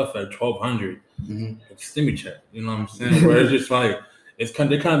their stuff at $1,200. Stimmy check, you know what I'm saying? Where it's just like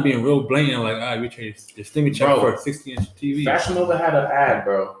they're kind of being real blatant, like, we trade the stimmy check for a 60-inch TV. Fashion Nova had an ad,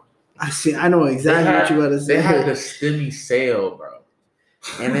 bro. I know exactly what you about to say. They had the stimmy sale, bro,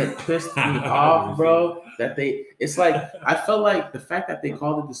 and it pissed me off, bro. It's like I felt like the fact that they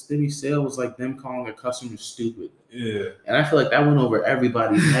called it the stimmy sale was like them calling their customers stupid. Yeah, and I feel like that went over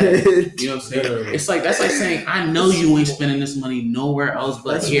everybody's head. You know what I'm saying? It's like that's like saying, I know you ain't spending this money nowhere else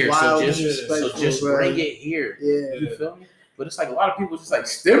but here, so just bring it here. Yeah, you feel me? But it's like a lot of people just like,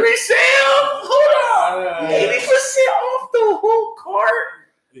 stimmy sale? Hold on, 80% off the whole cart.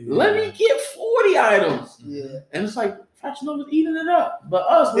 Let me get 40 items. Yeah, and it's like Fashion Nova's eating it up, but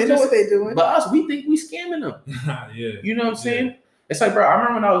us, they know what they're doing. But us, we think we scamming them. You know what I'm saying? It's like, bro, I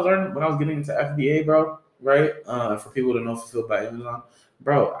remember when I was getting into FBA, bro. Right? For people to know, fulfilled by Amazon,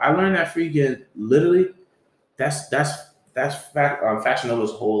 bro. I learned that free get literally. That's Fashion Nova's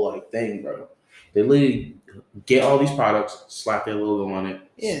whole like thing, bro. They literally get all these products, slap their logo on it,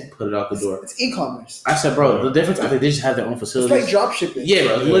 put it out the door. It's e-commerce. I said, bro, the difference, I think they just have their own facilities. It's like drop shipping. Yeah,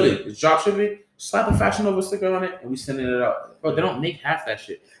 bro. Literally, it's drop shipping. Slap a Fashion Nova sticker on it, and we sending it out. Bro, they don't make half that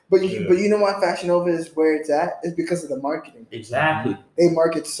shit. But you know why Fashion Nova is where it's at? It's because of the marketing. Exactly. They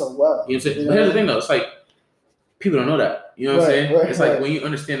market so well. You know what I'm saying? But here's the thing, though. It's like, people don't know that. You know what I'm saying? It's like when you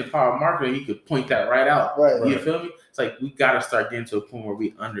understand the power of marketing, you could point that right out. You feel me? It's like we gotta start getting to a point where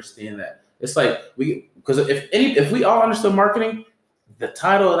we understand that. It's like because if we all understood marketing, the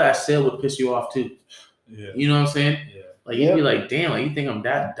title of that sale would piss you off too. Yeah. You know what I'm saying? Yeah. Like you'd be like, damn, like you think I'm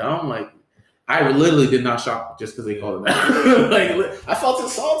that dumb? Like I literally did not shop just because they called it that. Like I felt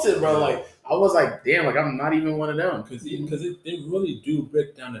insulted, bro. Like I was like, damn, like I'm not even one of them. Because they really do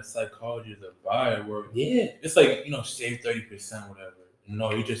break down the psychology of the buyer. Where it's like, save 30%, whatever.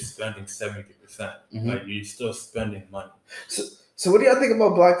 No, you're just spending 70%. Like you're still spending money. So what do y'all think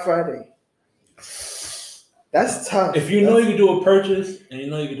about Black Friday? That's tough. If you know you can do a purchase and you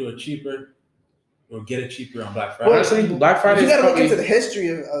know you can do it cheaper, or get it cheaper on Black Friday. Honestly, Black Friday. You gotta look into the history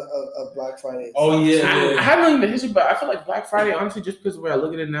of Black Friday. Oh yeah, I haven't looked into the history, but I feel like Black Friday, honestly, just because of the way I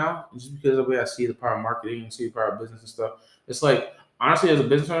look at it now, just because of the way I see the power of marketing and see the power of business and stuff, it's like honestly, as a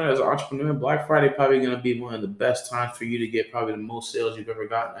business owner, as an entrepreneur, Black Friday probably gonna be one of the best times for you to get probably the most sales you've ever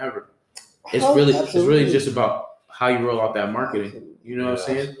gotten ever. It's really just about how you roll out that marketing. You know what I'm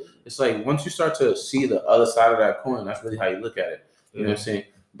saying? Absolutely. It's like once you start to see the other side of that coin, that's really how you look at it. You know what I'm saying?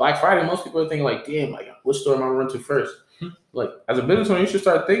 Black Friday, most people are thinking like, damn, like which store am I run to first? Like as a business owner, you should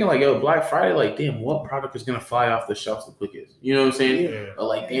start thinking like, yo, Black Friday, like, damn, what product is gonna fly off the shelves the quickest? You know what I'm saying? Yeah. Or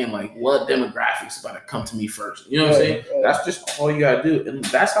like, damn, like what demographics about to come to me first? You know what I'm saying? That's just all you gotta do, and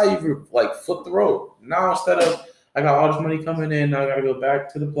that's how you like flip the road. Now instead of I got all this money coming in, now I gotta go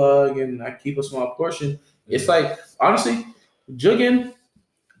back to the plug and I keep a small portion. It's like honestly, jugging.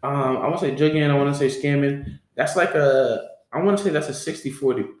 I want to say jugging. I want to say scamming. That's like I want to say that's a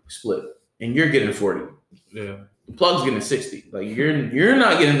 60-40 split. and you're getting 40. Yeah. The plug's getting 60. Like you're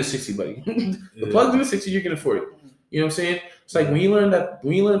not getting the 60, buddy. The plug's getting 60, you're getting 40. You know what I'm saying? It's like when you learn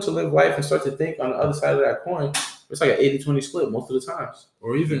to live life and start to think on the other side of that coin, it's like an 80-20 split most of the times.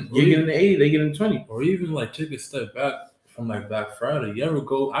 Or even you're getting the 80, they getting 20. Or even like take a step back from like Black Friday. You ever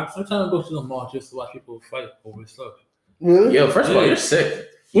go? Sometimes I go to the mall just to watch people fight over stuff. Really? Yo, first of all, you're sick.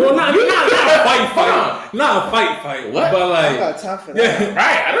 Well, not a fight. Not a fight. What? But like, I got time for that. yeah,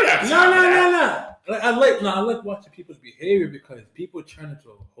 Right? I don't got time. No. I like watching people's behavior because people turn into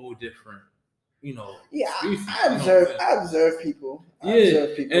a whole different, Yeah, species, I observe people. And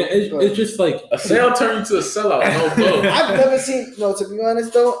it's just like a sale turned into a sellout. No both. I've never seen. No, to be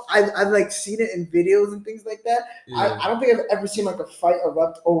honest though, I've like seen it in videos and things like that. Yeah. I don't think I've ever seen like a fight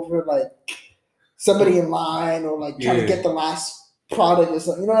erupt over like somebody in line or like trying to get the last product or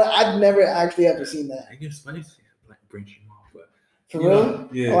something. I've never actually ever seen that. I guess spicy like brings you off, but For real?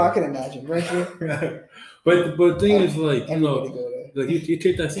 Yeah. Oh, I can imagine. Right? But the thing is, like, Everybody go there. like you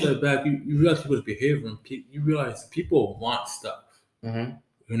take that step back, you realize people's behavior, and you realize people want stuff. Mm-hmm.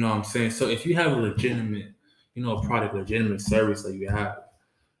 You know what I'm saying? So if you have a legitimate, product, legitimate service that you have,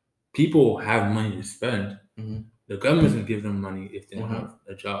 people have money to spend. Mm-hmm. The government's gonna give them money if they don't have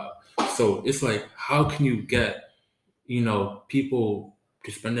a job. So it's like, how can you get, people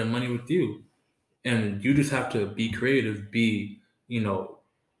to spend their money with you? And you just have to be creative,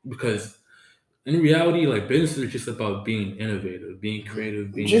 because in reality, like business is just about being innovative, being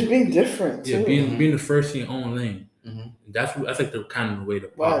creative, being different. Yeah, too. being the first in your own lane. Mm-hmm. That's like the kind of way to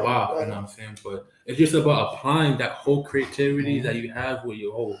pop off. Right. You know what I'm saying? But it's just about applying that whole creativity that you have with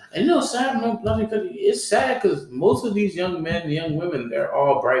your whole. And sad, it's sad because most of these young men and young women, they're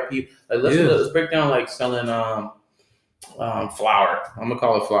all bright people. Like let's break down like selling flour. I'm gonna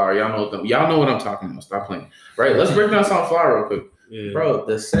call it flour. Y'all know what I'm talking about. Stop playing. Right? Let's break down some flour real quick. Yeah. Bro,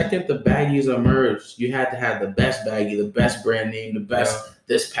 the second the baggies emerged, you had to have the best baggie, the best brand name, the best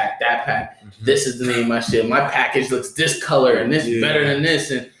this pack, that pack. Mm-hmm. This is the name of my shit. My package looks this color and this better than this.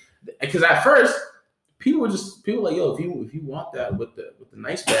 And because at first people like, yo, if you want that with the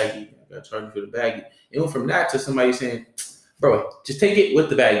nice baggie, I gotta charge you for the baggie. It went from that to somebody saying, bro, just take it with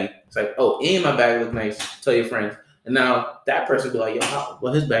the baggie. It's like, oh, and my bag look nice. Tell your friends. And now that person be like, yo,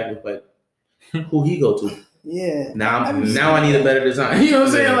 what his bag look like? Who he go to? Yeah. Now I need a better design. You know what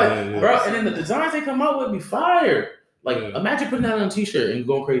I'm saying? Bro, and then the designs they come out with be fire. Like, imagine putting that on a t-shirt and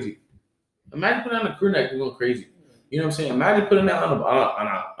going crazy. Imagine putting that on a crew neck and going crazy. You know what I'm saying? Imagine putting that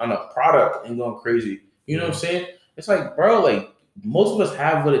on a product and going crazy. You know what I'm saying? It's like, bro, like most of us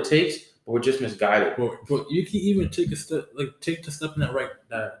have what it takes, but we're just misguided. But you can even take the step in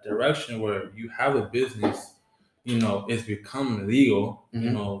that direction where you have a business, it's become legal,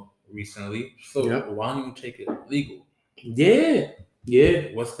 recently. So why don't you take it legal? Yeah.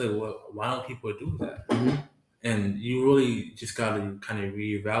 Why don't people do that? Mm-hmm. And you really just gotta kind of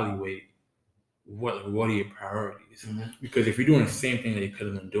reevaluate what are your priorities? Because if you're doing the same thing that you could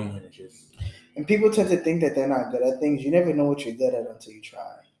have been doing, it just. And people tend to think that they're not good at things. You never know what you're good at until you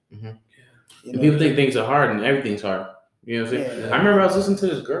try. Mm-hmm. And people think things are hard and everything's hard. You know what I'm saying? Yeah. I remember I was listening to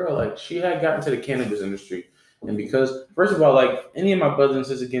this girl, like she had gotten to the cannabis industry. And because, first of all, like any of my brothers and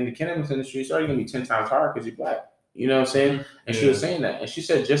sisters again, the cannabis industry is already going to be 10 times harder because you're black. You know what I'm saying? And she was saying that. And she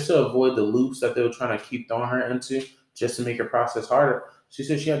said just to avoid the loops that they were trying to keep throwing her into, just to make her process harder, she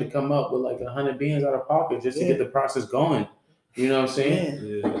said she had to come up with like 100 beans out of pocket just to get the process going. You know what I'm saying?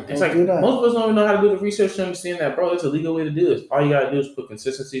 Yeah. It's like most of us don't even know how to do the research to understand that, bro. There's a legal way to do this. All you got to do is put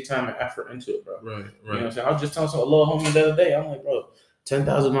consistency, time, and effort into it, bro. Right. You know what I'm saying? I was just telling a little homie the other day. I'm like, bro,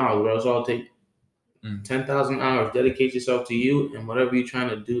 10,000 miles, bro. That's all it takes. 10,000 hours. Dedicate yourself to you and whatever you're trying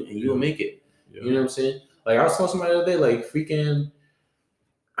to do, and you'll make it. You know what I'm saying? Like I was telling somebody the other day, like freaking,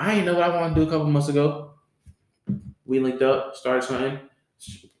 I didn't know what I wanted to do a couple months ago. We linked up, started something.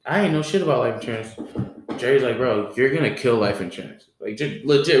 I ain't know shit about life insurance. Jerry's like, bro, you're gonna kill life insurance. Like just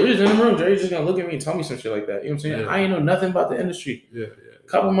legit, we're just in the room. Jerry's just gonna look at me and tell me some shit like that. You know what I'm saying? Yeah. I ain't know nothing about the industry. A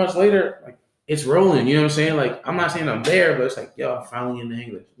couple months later, like it's rolling. You know what I'm saying? Like I'm not saying I'm there, but it's like, yo, I'm finally in the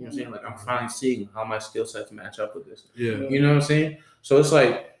English. You know what I'm saying? Like I'm finally seeing how my skill sets match up with this. Yeah. You know what I'm saying? So it's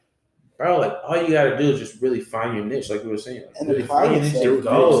like, bro, like all you gotta do is just really find your niche, like we were saying. Like, and really find your niche.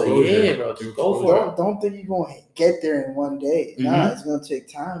 Go. Yeah, bro. Just go for it. Don't think you're gonna get there in one day. Nah, it's gonna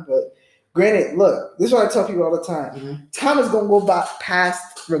take time. But granted, look, this is what I tell people all the time. Time is gonna go by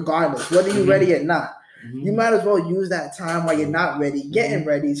past regardless, whether you're ready or not. You might as well use that time while you're not ready, getting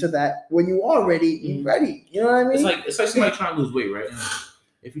ready, so that when you are ready, you're ready. You know what I mean? It's like somebody trying to lose weight, right?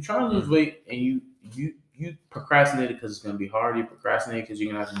 If you're trying to lose weight and you procrastinate because it's going to be hard. You procrastinate because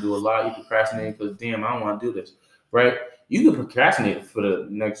you're going to have to do a lot. You procrastinate because, damn, I don't want to do this, right? you could procrastinate for the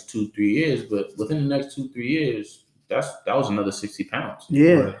next 2-3 years, but within the next 2-3 years, that was another 60 pounds.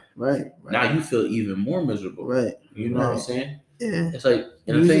 Yeah, right. Now you feel even more miserable. Right. You know what I'm saying? Yeah. It's like,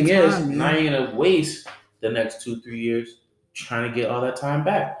 and the thing is, now you're gonna waste the next 2-3 years trying to get all that time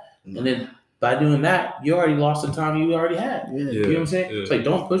back. And then by doing that, you already lost the time you already had. Yeah. You know what I'm saying? Yeah. It's like,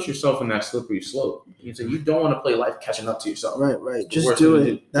 don't push yourself in that slippery slope. You don't want to play life catching up to yourself. Right. Just do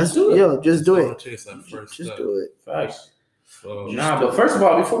it. Just do it. Just do it. Facts. So, but first of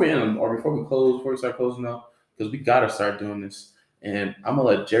all, before we end or before we start closing out, because we gotta start doing this, and I'm gonna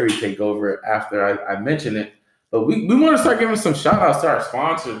let Jerry take over it after I mention it. But we want to start giving some shout outs to our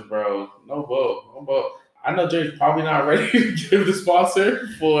sponsors, bro. No bull. I know Jerry's probably not ready to give the sponsor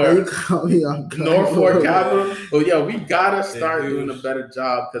for Norfolk Capital, but we gotta start doing a better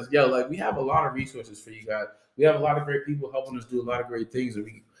job because we have a lot of resources for you guys. We have a lot of great people helping us do a lot of great things, and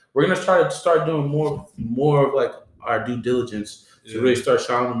we're gonna try to start doing more of like our due diligence to really start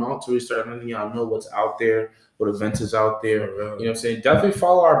shouting them out, to really start letting y'all know what's out there, what events is out there. You know what I'm saying? Definitely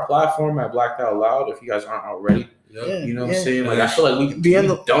follow our platform at Blacked Out Loud if you guys aren't already. You know what I'm saying? Like, I feel like we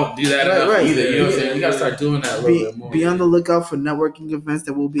don't do that enough either. You know what I'm saying? We gotta start doing that a little bit more. Be on the lookout for networking events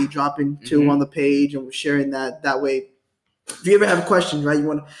that we'll be dropping too on the page, and we're sharing that way. If you ever have questions, right, you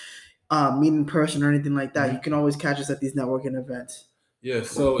want to meet in person or anything like that, you can always catch us at these networking events. Yeah,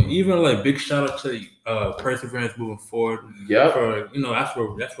 so even like big shout out to Perseverance moving forward. Yeah, for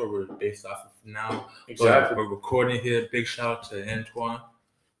that's where we're based off of now. Exactly. We're recording here. Big shout out to Antoine.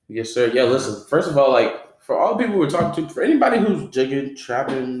 Yes, sir. Yeah, listen. First of all, like for all the people we're talking to, for anybody who's jigging,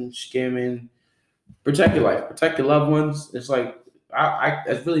 trapping, scamming, protect your life, protect your loved ones. It's like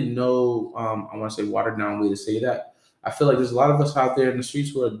there's really no I want to say watered down way to say that. I feel like there's a lot of us out there in the streets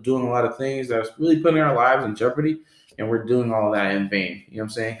who are doing a lot of things that's really putting our lives in jeopardy. And we're doing all of that in vain. You know what I'm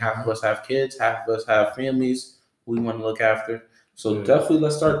saying? Half of us have kids, half of us have families we want to look after. So definitely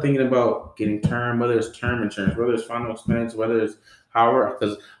let's start thinking about getting term, whether it's term insurance, whether it's final expense, whether it's however.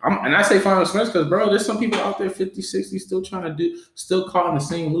 And I say final expense because, bro, there's some people out there 50, 60 still caught in the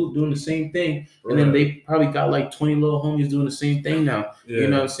same loop, doing the same thing. And then they probably got like 20 little homies doing the same thing now. You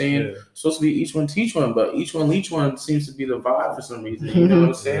know what I'm saying? It's supposed to be each one teach one, but each one leech one seems to be the vibe for some reason. You know what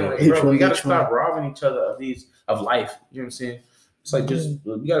I'm saying? Like, bro, we got to stop robbing each other of life. You know what I'm saying? It's like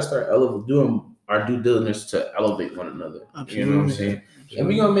we got to start doing our due diligence to elevate one another. Absolutely. You know what I'm saying? Absolutely. And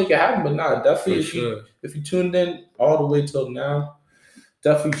we're going to make it happen, but definitely if you tuned in all the way till now,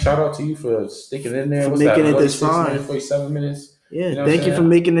 definitely shout out to you for sticking in there. For making it this far. 47 minutes. Yeah, you know thank you for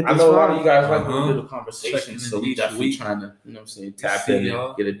making it this far. I know a lot of you guys like when we do the conversation, so we definitely trying to, you know what I'm saying, tap in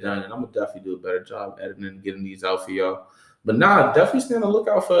and get it done. And I'm going to definitely do a better job editing and getting these out for y'all. But definitely stay on the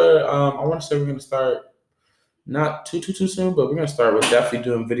lookout for, I want to say we're going to start not too soon, but we're going to start with definitely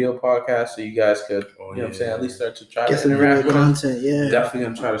doing video podcasts so you guys could, you know what I'm saying, at least start to try to interact with content. Definitely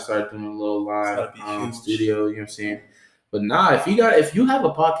going to try to start doing a little live studio, you know what I'm saying. But if you have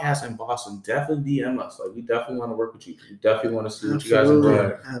a podcast in Boston, definitely DM us. Like, we definitely want to work with you. We definitely want to see what you guys are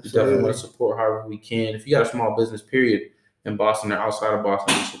doing. We definitely want to support however we can. If you got a small business, period, in Boston or outside of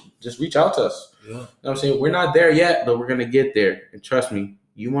Boston, just reach out to us. Yeah. You know what I'm saying? We're not there yet, but we're going to get there. And trust me,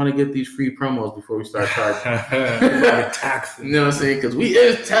 you want to get these free promos before we start charging. Taxing. You know what I'm saying? Because we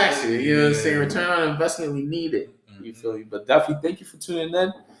is taxing. You know what I'm saying? Return on investment, we need it. You feel me? But definitely thank you for tuning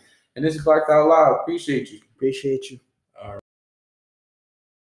in. And this is Blacked Out Loud. Appreciate you. Appreciate you.